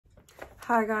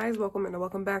Hi guys, welcome and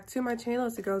welcome back to my channel.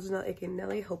 It's your girl Janelle, aka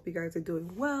Nelly. Hope you guys are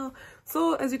doing well.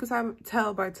 So as you can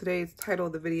tell by today's title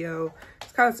of the video,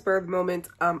 it's kind of spur of the moment.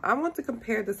 I want to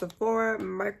compare the Sephora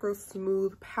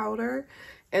MicroSmooth powder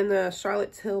and the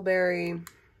Charlotte Tilbury,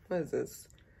 what is this?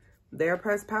 Their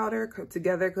pressed powder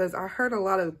together, because I heard a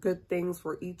lot of good things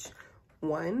for each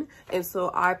one, and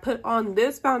so I put on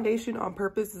this foundation on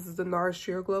purpose. This is the NARS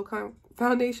Sheer Glow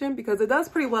foundation because it does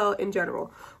pretty well in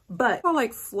general, but I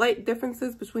like slight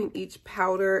differences between each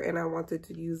powder, and I wanted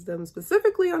to use them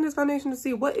specifically on this foundation to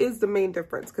see what is the main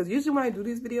difference, because usually when I do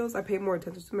these videos I pay more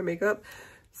attention to my makeup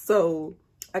so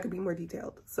I could be more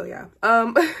detailed. So yeah,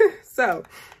 so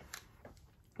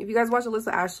if you guys watch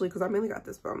Alyssa Ashley, because I mainly got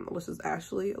this from Alyssa's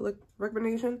Ashley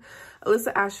recommendation.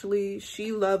 Alyssa Ashley,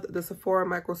 she loved the Sephora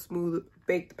MicroSmooth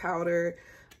baked powder.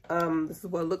 This is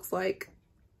what it looks like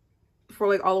for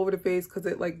like all over the face, because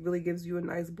it like really gives you a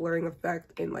nice blurring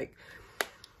effect, and like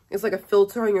it's like a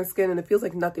filter on your skin and it feels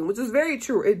like nothing, which is very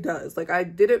true. It does. Like I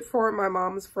did it for my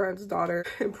mom's friend's daughter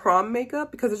in prom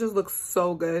makeup because it just looks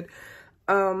so good.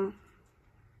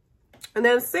 And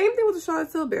then same thing with the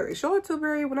Charlotte Tilbury. Charlotte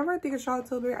Tilbury, whenever I think of Charlotte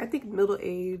Tilbury, I think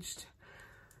middle-aged,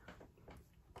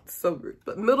 so rude,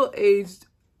 but middle-aged,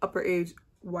 upper-aged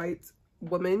white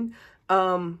women.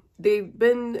 They've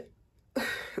been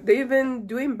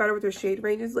doing better with their shade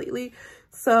ranges lately.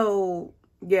 So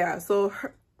yeah, so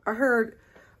I heard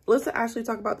Alyssa Ashley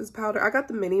talk about this powder. I got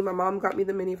the mini. My mom got me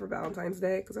the mini for Valentine's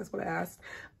Day because that's what I asked.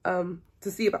 To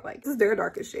see about, like, this is their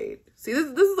darkest shade. See, this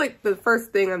is like the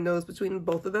first thing I've noticed between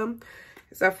both of them.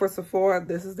 Except for Sephora,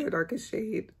 this is their darkest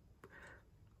shade,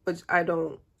 which I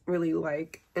don't really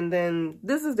like. And then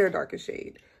this is their darkest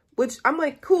shade, which I'm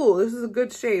like, cool, this is a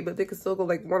good shade, but they could still go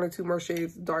like 1 or 2 more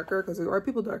shades darker because there are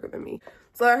people darker than me.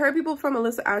 So I heard people from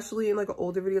Alyssa Ashley in like an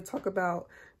older video talk about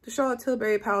the Charlotte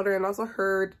Tilbury powder, and also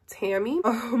heard Tammy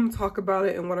talk about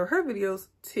it in one of her videos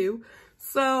too.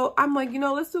 So I'm like, you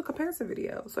know, let's do a comparison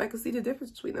video so I can see the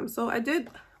difference between them. So I did.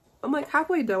 I'm like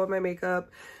halfway done with my makeup.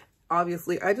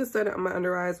 Obviously, I just set it on my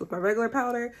under eyes with my regular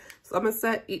powder. So I'm going to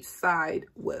set each side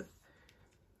with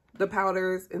the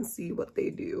powders and see what they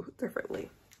do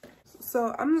differently.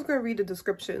 So I'm just going to read the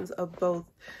descriptions of both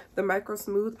the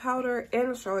MicroSmooth powder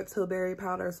and the Charlotte Tilbury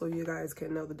powder so you guys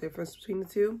can know the difference between the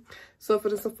two. So for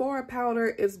the Sephora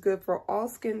powder, it's good for all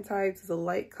skin types. It's a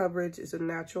light coverage. It's a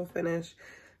natural finish.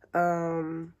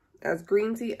 As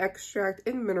green tea extract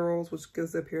and minerals, which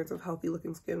gives the appearance of healthy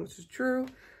looking skin, which is true.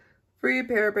 Free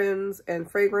parabens and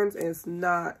fragrance, and it's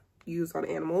not used on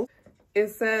animals. It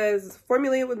says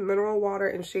formulated with mineral water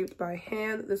and shaped by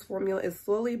hand. This formula is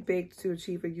slowly baked to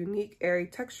achieve a unique airy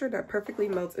texture that perfectly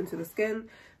melts into the skin.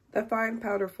 The fine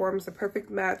powder forms a perfect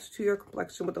match to your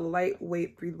complexion with a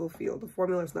lightweight, breathable feel. The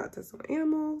formula is not tested on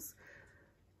animals.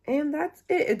 And that's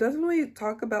it. It doesn't really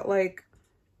talk about like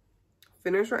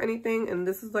finish or anything, and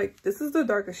this is the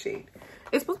darkest shade.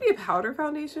 It's supposed to be a powder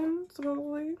foundation,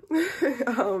 supposedly.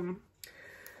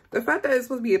 The fact that it's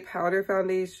supposed to be a powder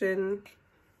foundation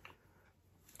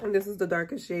and this is the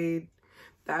darkest shade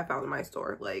that I found in my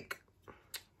store, like,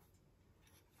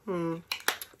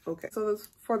 okay. So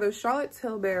for the Charlotte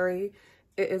Tilbury,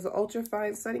 it is an ultra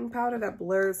fine setting powder that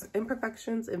blurs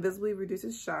imperfections and visibly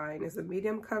reduces shine. It's a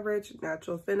medium coverage,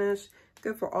 natural finish,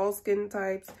 good for all skin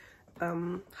types.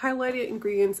 Highlighted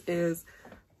ingredients is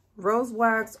rose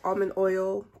wax, almond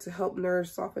oil to help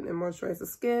nourish, soften, and moisturize the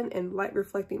skin, and light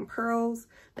reflecting pearls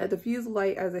that diffuse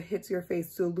light as it hits your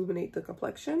face to illuminate the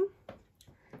complexion.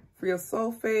 Free of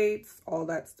sulfates, all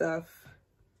that stuff.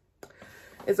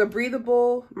 It's a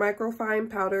breathable, microfine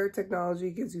powder technology,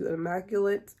 gives you an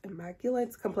immaculate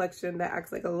complexion that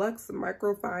acts like a luxe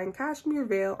microfine cashmere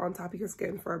veil on top of your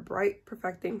skin for a bright,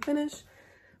 perfecting finish.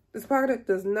 This product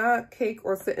does not cake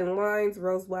or sit in lines.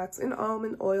 Rose wax and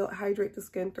almond oil hydrate the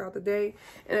skin throughout the day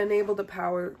and enable the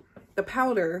powder to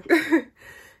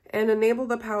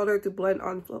blend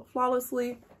on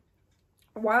flawlessly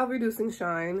while reducing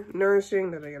shine,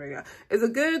 nourishing.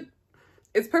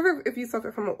 It's perfect if you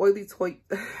suffer from an oily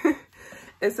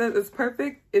It says it's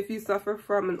perfect if you suffer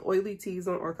from an oily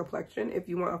T-zone or complexion, if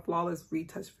you want a flawless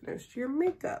retouch finish to your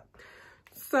makeup.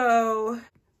 So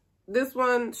this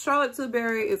one, Charlotte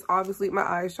Tilbury, is obviously, my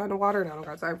eyes trying to water and I don't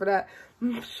got time for that.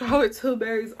 Charlotte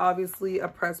Tilbury is obviously a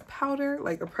pressed powder,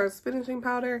 like a pressed finishing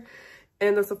powder.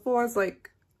 And the Sephora is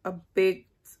like a big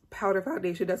powder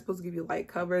foundation that's supposed to give you light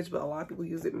coverage, but a lot of people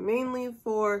use it mainly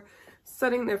for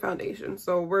setting their foundation.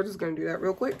 So we're just going to do that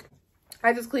real quick.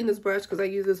 I just cleaned this brush because I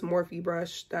use this Morphe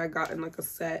brush that I got in like a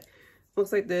set.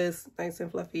 Looks like this, nice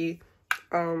and fluffy.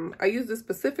 I use this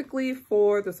specifically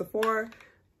for the Sephora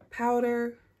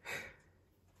powder.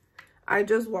 I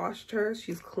just washed her.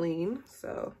 She's clean.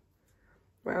 So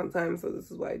around time, so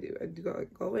this is what I do. I do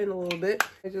go in a little bit.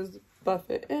 I just buff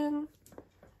it in.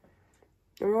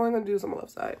 And we're only gonna do this on the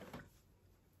left side.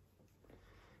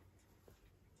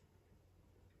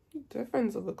 The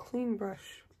difference of a clean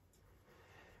brush.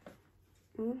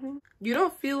 You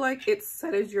don't feel like it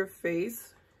sets your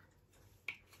face,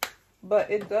 but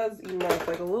it does enough.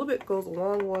 Like a little bit goes a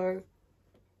long way.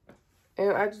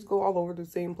 And I just go all over the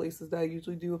same places that I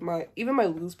usually do with my, even my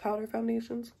loose powder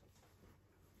foundations.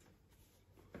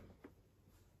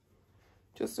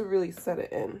 Just to really set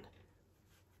it in.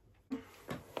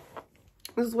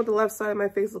 This is what the left side of my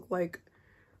face looked like.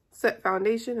 Set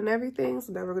foundation and everything.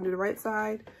 So now we're going to do the right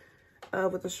side.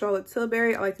 With the Charlotte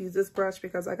Tilbury, I like to use this brush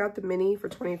because I got the mini for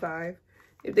 $25.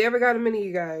 If they ever got a mini,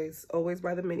 you guys, always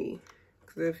buy the mini.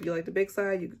 Because if you like the big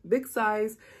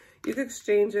size, you can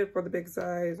exchange it for the big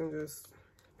size and just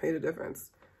pay the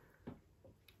difference.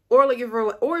 Or like if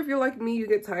you're like me, you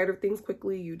get tired of things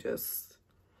quickly, you just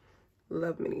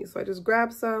love minis. So I just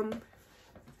grabbed some.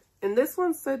 And this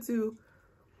one's said to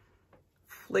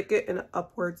flick it in an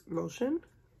upwards motion.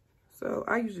 So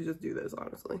I usually just do this,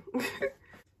 honestly.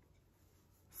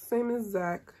 Same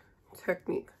exact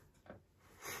technique.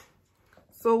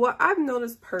 So what I've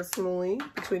noticed personally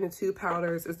between the two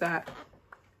powders is that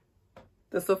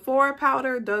the Sephora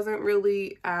powder doesn't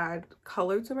really add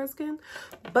color to my skin,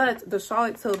 but the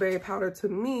Charlotte Tilbury powder to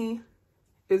me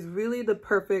is really the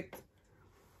perfect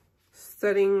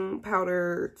setting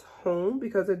powder tone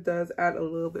because it does add a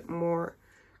little bit more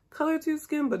color to your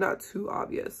skin, but not too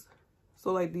obvious.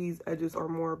 So like these edges are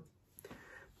more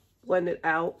blended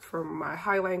out from my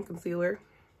highlight concealer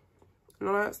and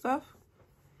all that stuff.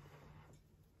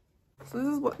 So this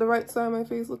is what the right side of my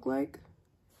face look like.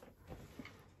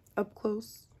 Up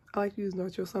close. I like to use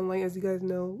natural sunlight, as you guys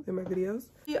know in my videos.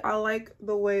 I like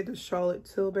the way the Charlotte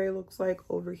Tilbury looks like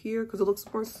over here because it looks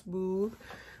more smooth.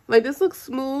 Like this looks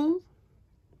smooth,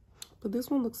 but this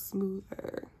one looks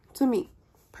smoother to me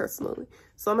personally.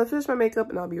 So I'm gonna finish my makeup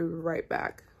and I'll be right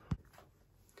back.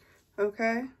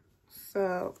 Okay,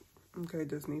 so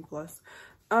Disney Plus.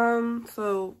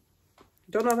 So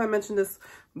don't know if I mentioned this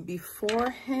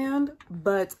beforehand,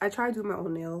 but I try to do my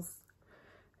own nails.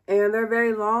 And they're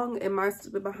very long, and my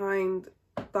stupid behind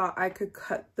thought I could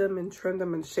cut them and trim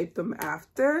them and shape them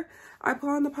after I put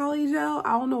on the poly gel.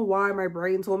 I don't know why my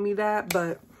brain told me that,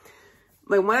 but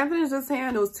like when I finished this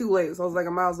hand, it was too late. So I was like,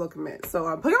 I might as well commit.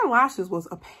 So putting on lashes was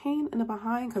a pain in the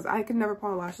behind because I could never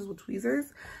put on lashes with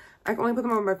tweezers. I can only put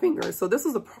them on my fingers. So this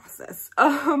was a process.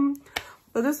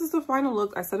 But this is the final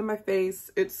look. I set in my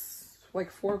face. It's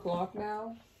like 4 o'clock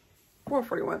now.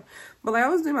 4:41. But like I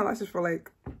was doing my lashes for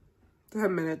like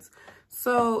 10 minutes.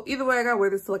 So either way, I gotta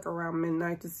wait till like around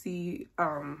midnight to see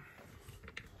how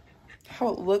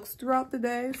it looks throughout the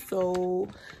day. So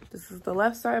this is the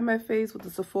left side of my face with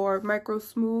the Sephora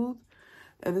MicroSmooth,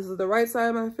 and this is the right side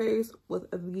of my face with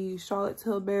the Charlotte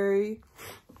Tilbury,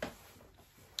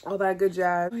 all that good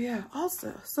jazz. Oh yeah,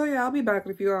 also, so yeah, I'll be back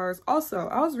in a few hours. Also,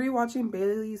 I was rewatching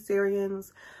Bailey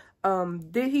Sarian's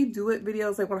Did He Do It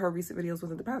videos, like one of her recent videos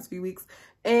within the past few weeks,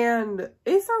 and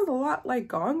it sounds a lot like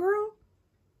Gone Girl.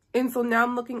 And so now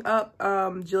I'm looking up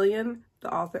Jillian, the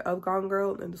author of Gone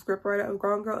Girl and the scriptwriter of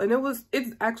Gone Girl, and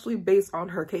it's actually based on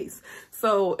her case.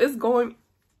 So it's going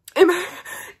in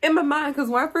my mind, because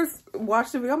when I first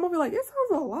watched the video, I'm gonna be like, it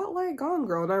sounds a lot like Gone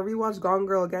Girl. And I rewatched Gone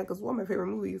Girl again because it's one of my favorite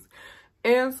movies.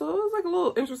 And so it was like a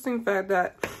little interesting fact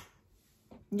that,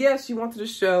 yes, she wanted to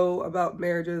show about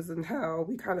marriages and how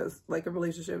we kind of like in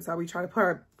relationships, how we try to put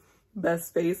our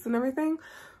best face and everything,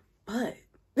 but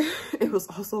it was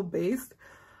also based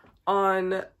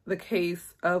on the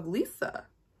case of Lisa.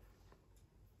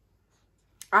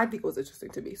 I think it was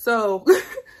interesting to me. So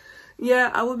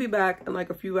yeah, I will be back in like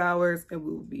a few hours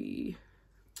and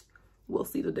we'll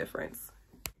see the difference.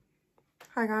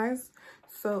 Hi guys.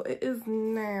 So it is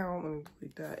now, let me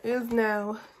delete that. It is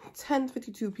now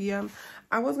 10:52 p.m.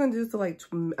 I was gonna do this to like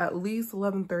at least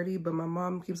 11:30, but my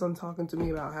mom keeps on talking to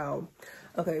me about how,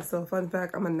 okay, so fun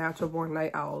fact, I'm a natural born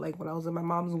night owl. Like when I was in my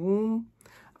mom's womb,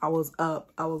 I was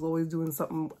up. I was always doing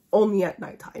something only at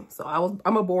nighttime. So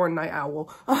I'm a born night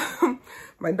owl.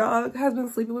 My dog has been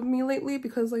sleeping with me lately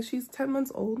because like she's 10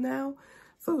 months old now.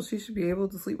 So she should be able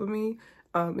to sleep with me.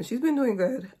 And she's been doing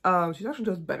good. She actually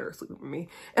does better sleeping with me.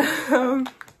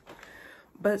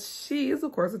 But she is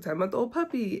of course a 10-month-old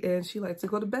puppy and she likes to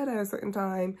go to bed at a certain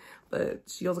time, but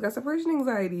she also got separation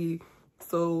anxiety.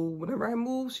 So whenever I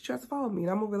move, she tries to follow me and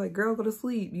I'm over like, girl, go to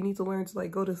sleep. You need to learn to like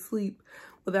go to sleep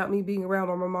without me being around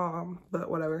or my mom,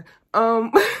 but whatever.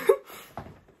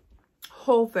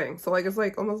 whole thing. So like, it's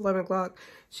like almost 11 o'clock.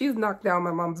 She's knocked down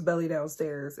my mom's belly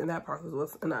downstairs, and that process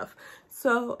was enough.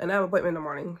 So, and I have an appointment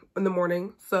in the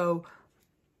morning. So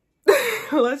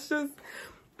let's just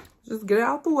get it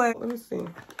out the way. Let me see.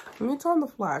 Let me turn on the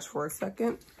flash for a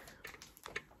second.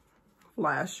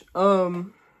 Flash.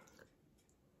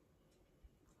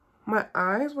 My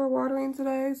eyes were watering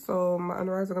today, so my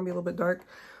under eyes are gonna be a little bit dark.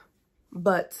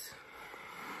 But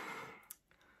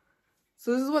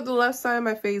so this is what the left side of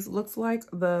my face looks like,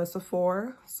 the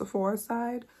Sephora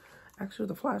side. Actually,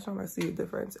 the flash on, I see a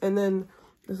difference. And then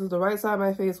this is the right side of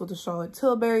my face with the Charlotte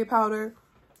Tilbury powder.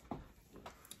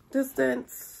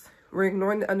 Distance. We're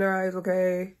ignoring the under eyes,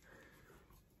 okay?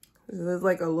 This is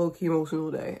like a low-key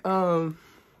emotional day. Let's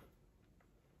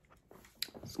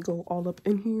go all up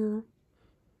in here.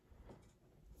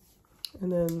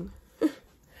 And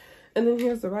then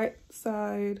here's the right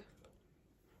side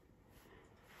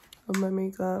of my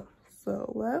makeup.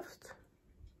 So left,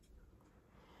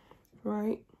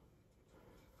 right,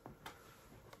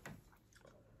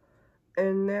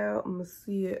 and now I'm gonna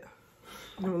see it.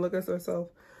 I'm gonna look at myself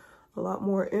a lot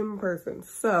more in person.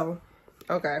 So,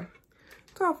 okay,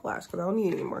 turn off flash because I don't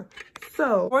need it anymore.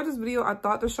 So for this video, I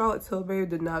thought the Charlotte Tilbury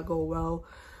did not go well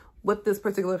with this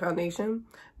particular foundation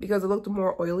because it looked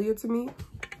more oilier to me.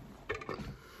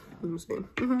 Let me see.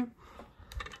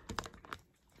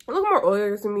 It looked more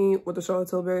oilier to me with the Charlotte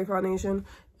Tilbury foundation,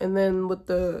 and then with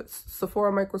the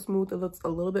Sephora MicroSmooth, it looks a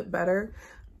little bit better.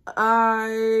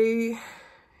 I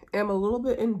am a little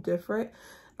bit indifferent.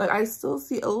 Like, I still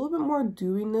see a little bit more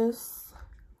dewiness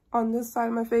on this side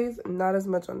of my face, not as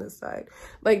much on this side.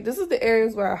 Like, this is the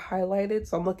areas where I highlighted,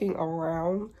 so I'm looking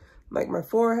around, like my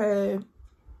forehead,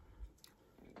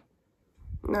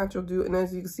 natural dew, and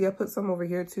as you can see, I put some over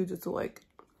here too, just to like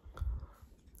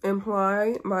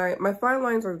imply my fine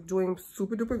lines are doing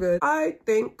super duper good. I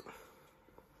think,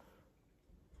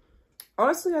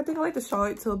 honestly, I think I like the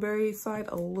Charlotte Tilbury side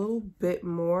a little bit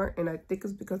more, and I think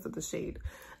it's because of the shade.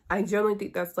 I generally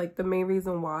think that's like the main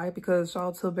reason why, because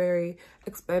Charlotte Tilbury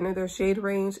expanded their shade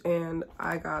range and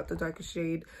I got the darkest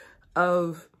shade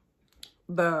of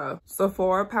the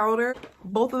Sephora powder.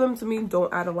 Both of them to me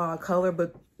don't add a lot of color,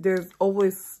 but there's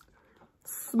always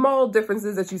small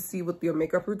differences that you see with your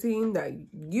makeup routine that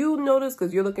you notice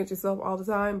because you're looking at yourself all the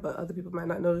time, but other people might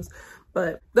not notice.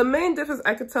 But the main difference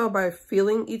I could tell by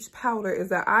feeling each powder is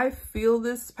that I feel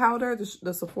this powder,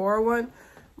 the Sephora one,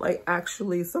 like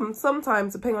actually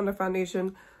sometimes, depending on the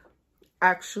foundation,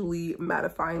 actually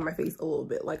mattifying my face a little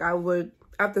bit. Like, I would,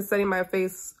 after setting my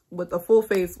face with a full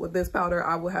face with this powder,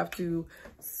 I would have to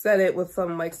set it with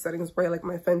some like setting spray, like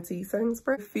my Fenty setting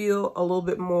spray. Feel a little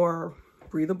bit more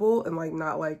breathable and like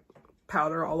not like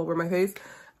powder all over my face.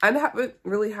 I haven't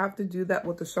really have to do that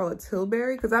with the Charlotte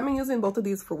Tilbury because I've been using both of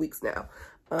these for weeks now.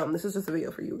 This is just a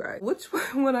video for you guys. Which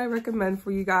one would I recommend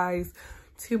for you guys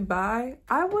to buy?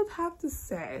 I would have to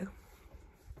say,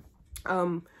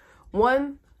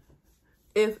 one,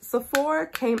 if Sephora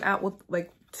came out with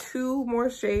like two more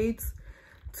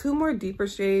deeper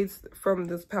shades from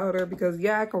this powder, because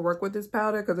yeah, I can work with this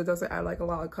powder because it doesn't add like a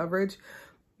lot of coverage,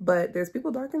 but there's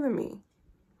people darker than me.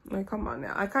 Like, come on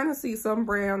now. I kind of see some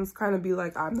brands kind of be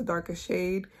like, I'm the darkest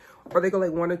shade, or they go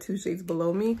like 1 or 2 shades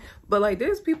below me, but like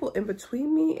there's people in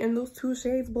between me and those 2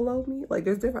 shades below me. Like,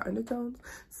 there's different undertones,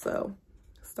 so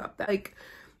stop that. Like,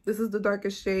 this is the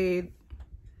darkest shade,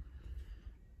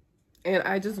 and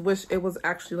I just wish it was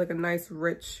actually like a nice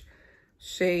rich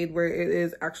shade where it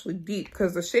is actually deep,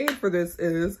 because the shade for this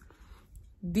is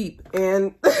deep.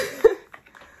 And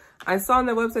I saw on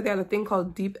their website they had a thing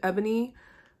called Deep Ebony,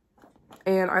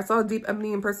 and I saw Deep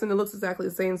Ebony in person. It looks exactly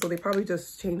the same, so they probably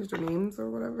just changed their names or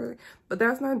whatever, but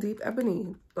that's not Deep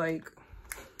Ebony. Like,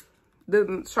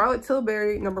 the Charlotte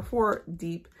Tilbury number 4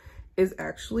 deep is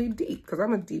actually deep, because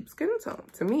I'm a deep skin tone.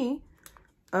 To me,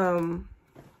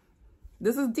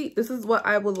 this is deep. This is what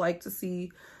I would like to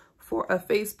see for a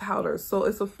face powder. So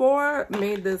if Sephora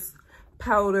made this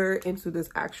powder into this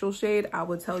actual shade, I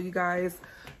would tell you guys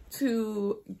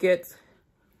to get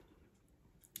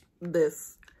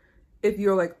this if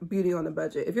you're like beauty on a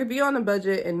budget. If you're beauty on a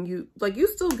budget and you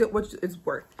still get what it's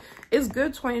worth. It's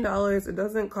good, $20. It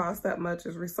doesn't cost that much.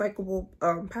 It's recyclable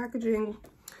packaging.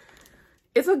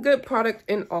 It's a good product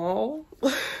in all.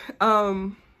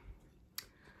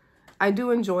 I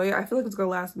do enjoy it. I feel like it's gonna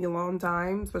last me a long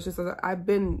time, especially since I've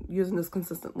been using this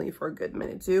consistently for a good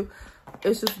minute too.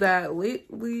 It's just that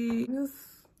lately,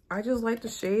 I just like the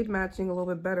shade matching a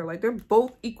little bit better. Like, they're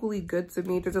both equally good to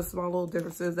me. There's just small little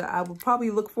differences that I will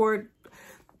probably look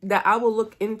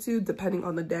into depending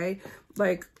on the day.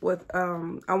 Like with, did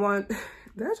I try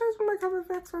this with my Cover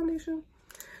FX foundation?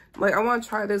 Like, I want to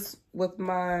try this with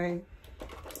my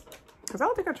because I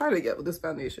don't think I tried it yet with this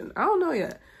foundation. I don't know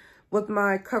yet. With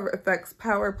my Cover FX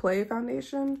Power Play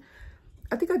foundation,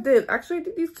 I think I did. Actually, I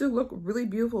think these two look really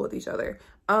beautiful with each other.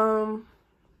 I'm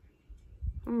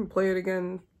gonna play it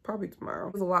again probably tomorrow.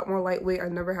 It was a lot more lightweight. I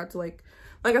never had to like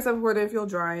I said before, it didn't feel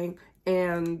drying,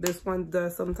 and this one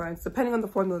does sometimes, depending on the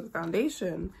formula of the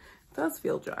foundation, does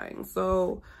feel drying.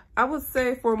 So I would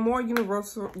say for more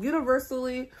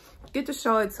universally, get the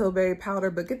Charlotte Tilbury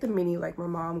powder, but get the mini like my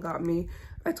mom got me.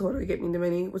 I told her to get me the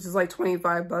mini, which is like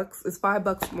 25 bucks. It's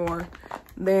 $5 more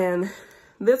than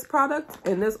this product,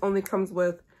 and this only comes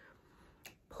with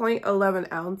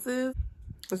 0.11 ounces,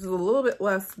 which is a little bit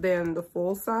less than the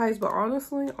full size, but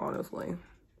honestly,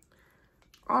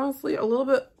 a little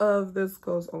bit of this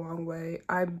goes a long way.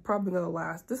 I'm probably gonna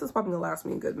last, this is probably gonna last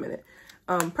me a good minute.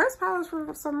 Pressed powders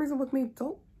for some reason with me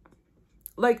don't,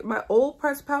 like my old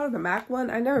pressed powder, the MAC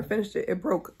one, I never finished it. It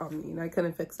broke on me and I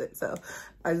couldn't fix it. So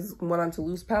I just went on to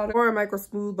loose powder. Or a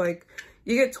MicroSmooth, like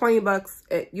you get 20 bucks,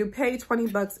 you pay 20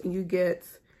 bucks and you get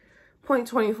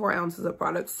 0.24 ounces of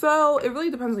product. So it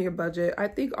really depends on your budget. I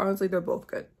think honestly, they're both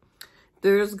good.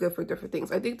 They're just good for different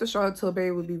things. I think the Charlotte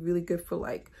Tilbury would be really good for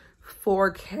like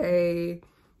 4K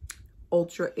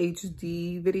Ultra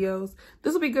HD videos.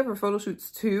 This will be good for photo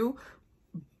shoots too.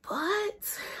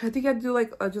 But I think I'd do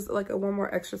like just like a one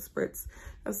more extra spritz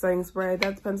of setting spray.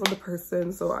 That depends on the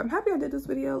person. So I'm happy I did this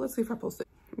video. Let's see if I post it.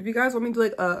 If you guys want me to do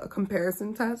like a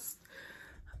comparison test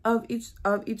of each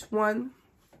one,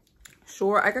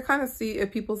 sure. I could kind of see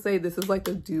if people say this is like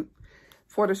the dupe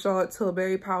for the Charlotte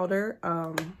Tilbury powder.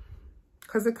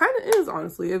 Because it kind of is,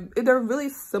 honestly. They're really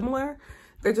similar.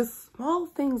 They're just small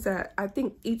things that I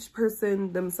think each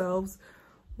person themselves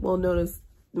will notice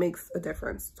makes a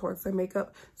difference towards their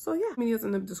makeup. So yeah, videos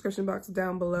in the description box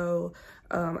down below.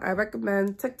 I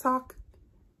recommend TikTok.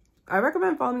 I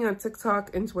recommend following me on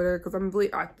TikTok and Twitter because I'm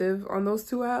really active on those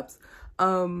two apps.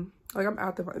 Like I'm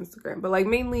active on Instagram, but like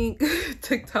mainly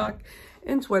TikTok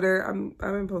and Twitter.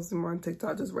 I've been posting more on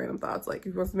TikTok, just random thoughts. Like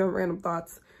if you want to know random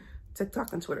thoughts,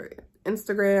 TikTok and Twitter.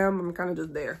 Instagram, I'm kind of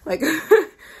just there. Like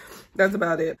that's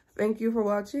about it. Thank you for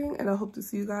watching, and I hope to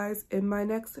see you guys in my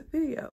next video.